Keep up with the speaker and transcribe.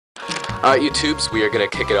Alright, YouTubes, we are going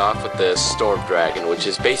to kick it off with the Storm Dragon, which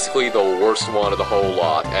is basically the worst one of the whole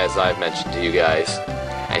lot, as I've mentioned to you guys.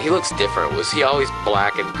 And he looks different. Was he always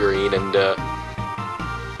black and green and a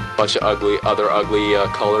bunch of other ugly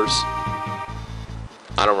colors?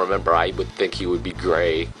 I don't remember. I would think he would be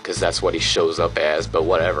gray, because that's what he shows up as, but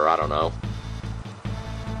whatever, I don't know.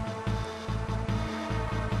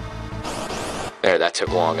 There, that took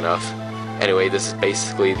long enough. Anyway, this is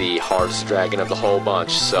basically the hardest dragon of the whole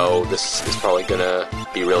bunch, so this is probably gonna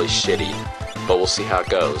be really shitty, but we'll see how it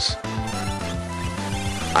goes.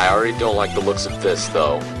 I already don't like the looks of this,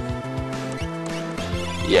 though.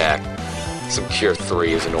 Yeah, some Cure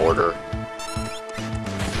 3 is in order.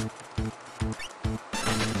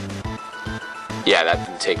 Yeah, that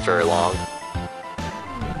didn't take very long.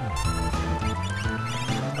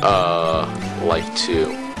 Life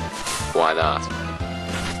 2. Why not?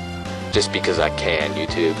 Just because I can,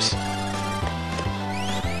 YouTubes.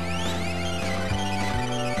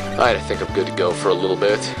 Alright, I think I'm good to go for a little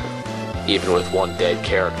bit. Even with one dead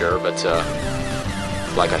character, but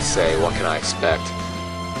like I say, what can I expect?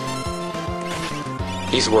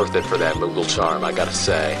 He's worth it for that Moogle charm, I gotta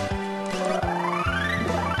say.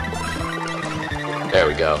 There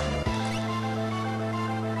we go.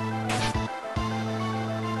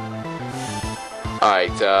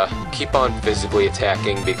 Alright, keep on physically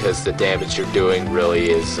attacking because the damage you're doing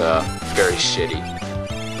really is very shitty,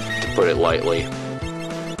 to put it lightly.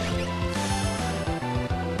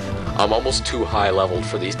 I'm almost too high leveled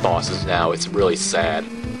for these bosses now, it's really sad.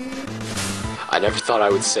 I never thought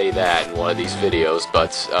I would say that in one of these videos,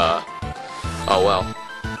 but, oh well.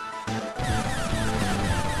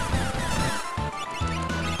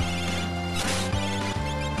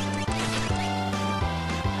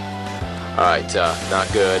 Alright,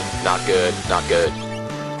 not good, not good, not good.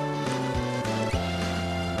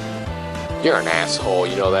 You're an asshole,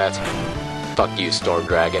 you know that? Fuck you, Storm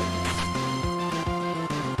Dragon.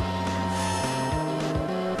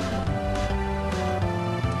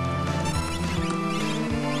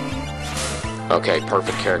 Okay,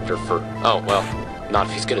 perfect character for... Oh, well, not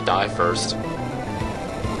if he's gonna die first.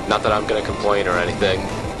 Not that I'm gonna complain or anything.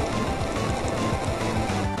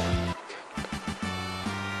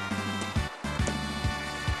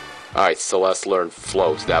 Alright, Celeste learned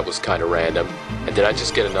Float. That was kind of random. And did I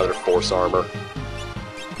just get another Force Armor?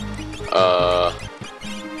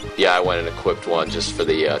 Yeah, I went and equipped one just for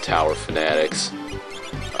the Tower Fanatics.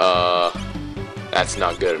 That's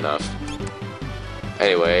not good enough.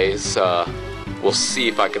 Anyways, we'll see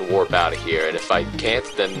if I can warp out of here. And if I can't,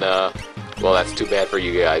 then, well, that's too bad for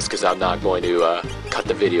you guys, because I'm not going to cut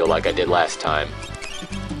the video like I did last time.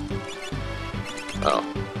 Oh.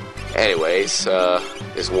 Anyways,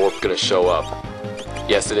 is Warp gonna show up?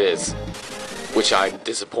 Yes, it is. Which I'm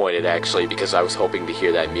disappointed, actually, because I was hoping to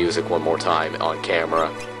hear that music one more time on camera.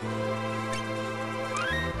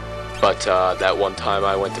 But, that one time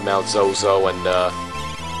I went to Mount Zozo and,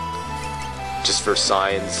 just for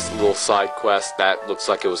Cyan's little side quest, that looks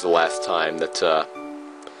like it was the last time that,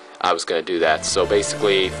 I was gonna do that. So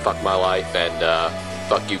basically, fuck my life and,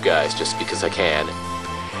 fuck you guys, just because I can.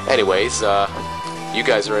 Anyways, you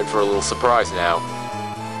guys are in for a little surprise now.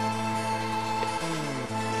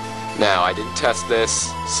 Now, I didn't test this,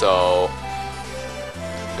 so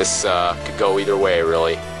this could go either way,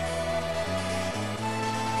 really.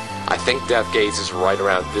 I think Death Gaze is right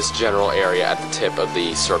around this general area at the tip of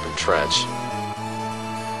the Serpent Trench.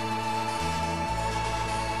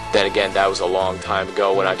 Then again, that was a long time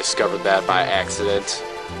ago when I discovered that by accident,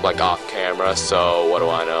 like off camera, so what do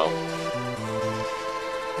I know?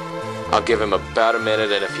 I'll give him about a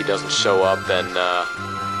minute, and if he doesn't show up, then,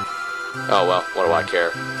 oh well, what do I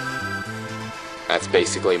care? That's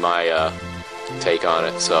basically my, take on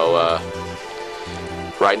it, so,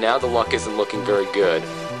 right now the luck isn't looking very good.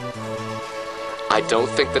 I don't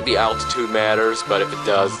think that the altitude matters, but if it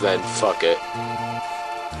does, then fuck it.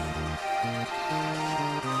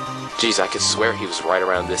 Jeez, I could swear he was right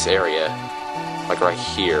around this area. Like right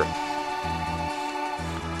here.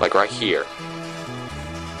 Like right here.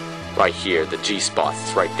 Right here, the G-spot,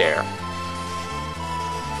 it's right there.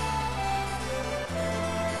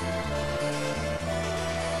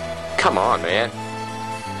 Come on, man.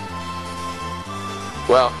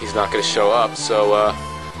 Well, he's not gonna show up, so,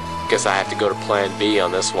 guess I have to go to Plan B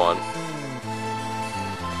on this one.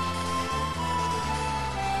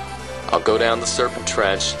 I'll go down the Serpent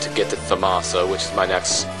Trench to get to Thamasa, which is my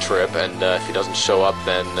next trip, and if he doesn't show up,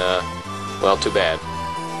 then, well, too bad.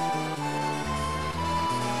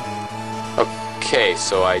 Okay,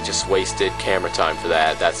 so I just wasted camera time for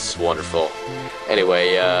that. That's wonderful.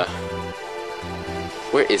 Anyway,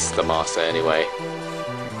 where is Thamasa anyway?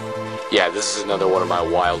 Yeah, this is another one of my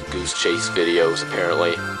wild goose chase videos,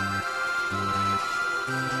 apparently.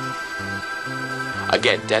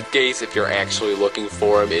 Again, Death Gaze, if you're actually looking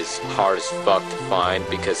for him, is hard as fuck to find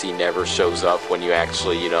because he never shows up when you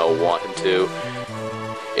actually, want him to.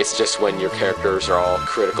 It's just when your characters are all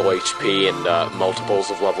critical HP and multiples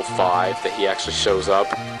of level 5 that he actually shows up,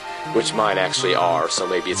 which mine actually are, so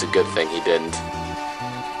maybe it's a good thing he didn't.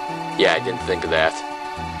 Yeah, I didn't think of that.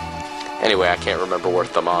 Anyway, I can't remember where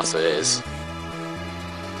Thamasa is.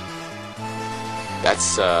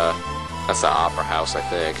 That's the Opera House, I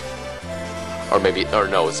think. Or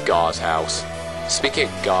no, it's Gau's house. Speaking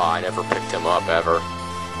of Gau, I never picked him up, ever.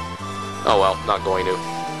 Oh well, not going to.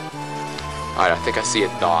 Alright, I think I see a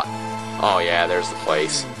dot. Oh yeah, there's the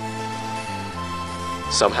place.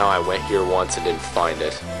 Somehow I went here once and didn't find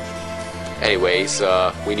it. Anyways,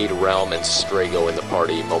 we need Realm and Strago in the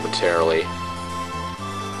party momentarily.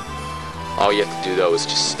 All you have to do though is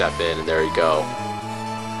just step in and there you go.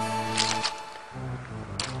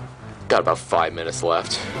 Got about 5 minutes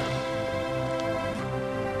left.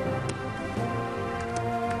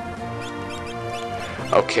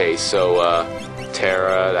 Okay, so,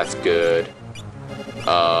 Terra, that's good.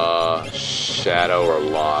 Shadow or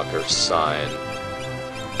Lock or Sign.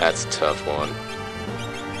 That's a tough one.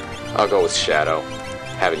 I'll go with Shadow.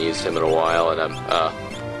 Haven't used him in a while, and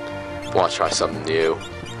I'm, want to try something new.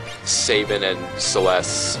 Sabin and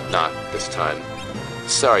Celeste, not this time.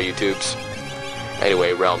 Sorry, YouTubes.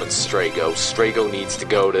 Anyway, Realm and Strago. Strago needs to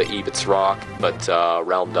go to Ebit's Rock, but,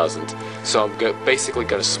 Realm doesn't. So I'm basically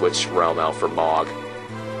gonna switch Realm out for Mog.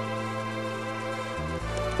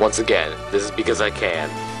 Once again, this is because I can.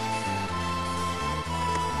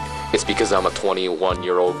 It's because I'm a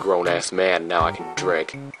 21-year-old grown-ass man, now I can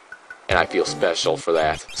drink. And I feel special for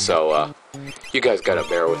that, so, you guys gotta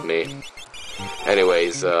bear with me.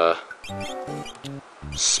 Anyways,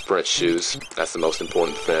 sprint shoes, that's the most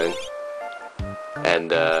important thing. And,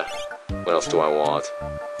 what else do I want?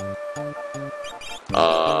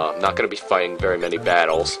 I'm not gonna be fighting very many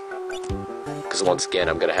battles. Because once again,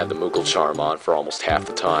 I'm going to have the Moogle Charm on for almost half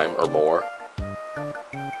the time, or more.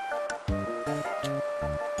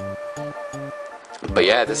 But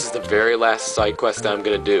yeah, this is the very last side quest I'm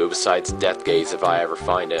going to do, besides Death Gaze if I ever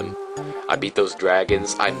find him. I beat those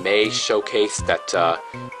dragons. I may showcase that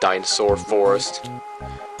dinosaur forest.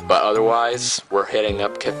 But otherwise, we're hitting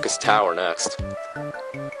up Kifka's Tower next.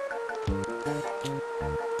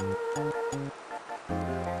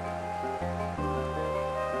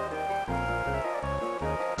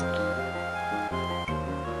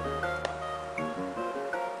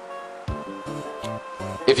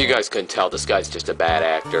 If you guys couldn't tell, this guy's just a bad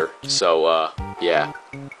actor, so, yeah.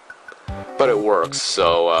 But it works,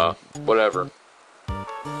 so, whatever.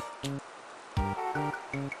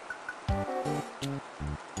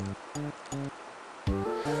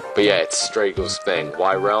 But yeah, it's Strago's thing.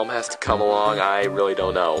 Why Realm has to come along, I really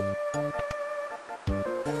don't know.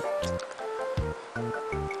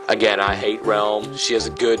 Again, I hate Realm. She has a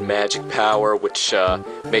good magic power, which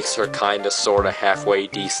makes her kinda, sorta, halfway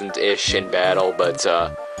decent-ish in battle, but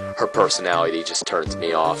her personality just turns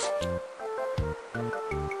me off.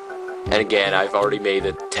 And again, I've already made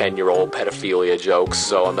the 10-year-old pedophilia jokes,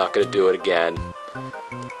 so I'm not gonna do it again.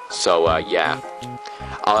 So, yeah.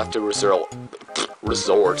 I'll have to resort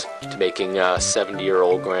to making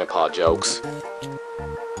 70-year-old grandpa jokes.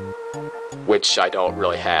 Which I don't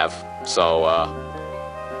really have, so,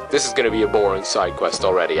 this is gonna be a boring side quest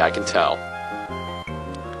already, I can tell.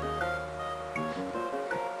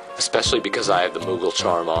 Especially because I have the Moogle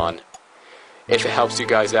Charm on. If it helps you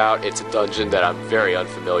guys out, it's a dungeon that I'm very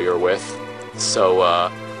unfamiliar with. So,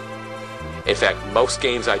 in fact, most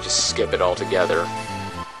games I just skip it altogether.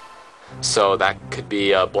 So that could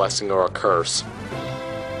be a blessing or a curse.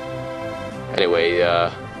 Anyway,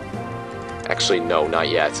 actually no, not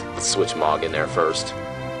yet. Let's switch Mog in there first.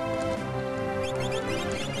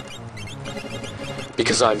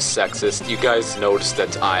 Because I'm sexist, you guys notice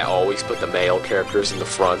that I always put the male characters in the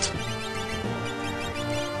front.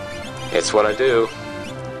 It's what I do.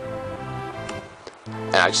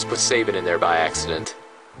 And I just put Sabin in there by accident.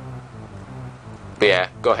 But yeah,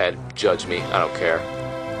 go ahead, judge me, I don't care.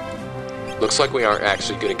 Looks like we aren't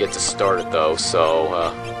actually gonna get to start it though, so,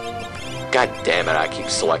 god damn it, I keep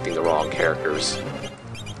selecting the wrong characters.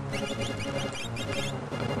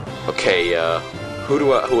 Okay,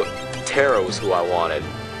 Terra was who I wanted.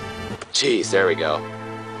 Jeez, there we go.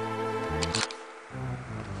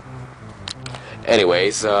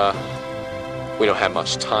 Anyways, we don't have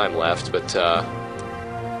much time left, but,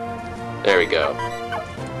 there we go.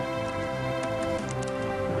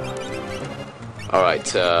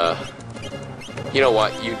 Alright, you know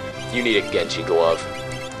what, you You need a Genji glove.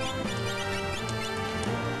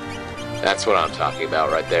 That's what I'm talking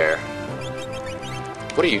about right there.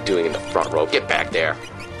 What are you doing in the front row? Get back there.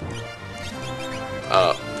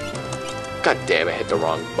 God damn it, hit the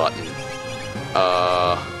wrong button.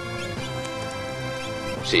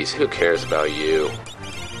 Jeez, who cares about you?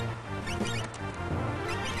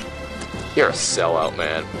 You're a sellout,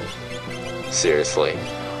 man. Seriously.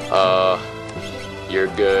 You're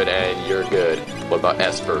good and you're good. What about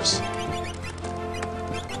espers?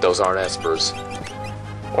 Those aren't espers.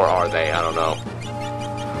 Or are they? I don't know.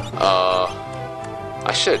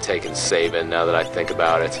 I should have taken Sabin now that I think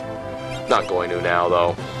about it. Not going to now,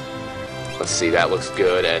 though. Let's see, that looks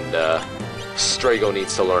good, and, Strago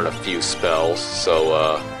needs to learn a few spells,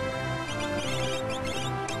 so,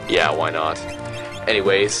 yeah, why not?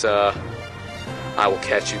 Anyways, I will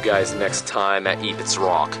catch you guys next time at Ebit's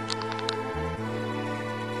Rock.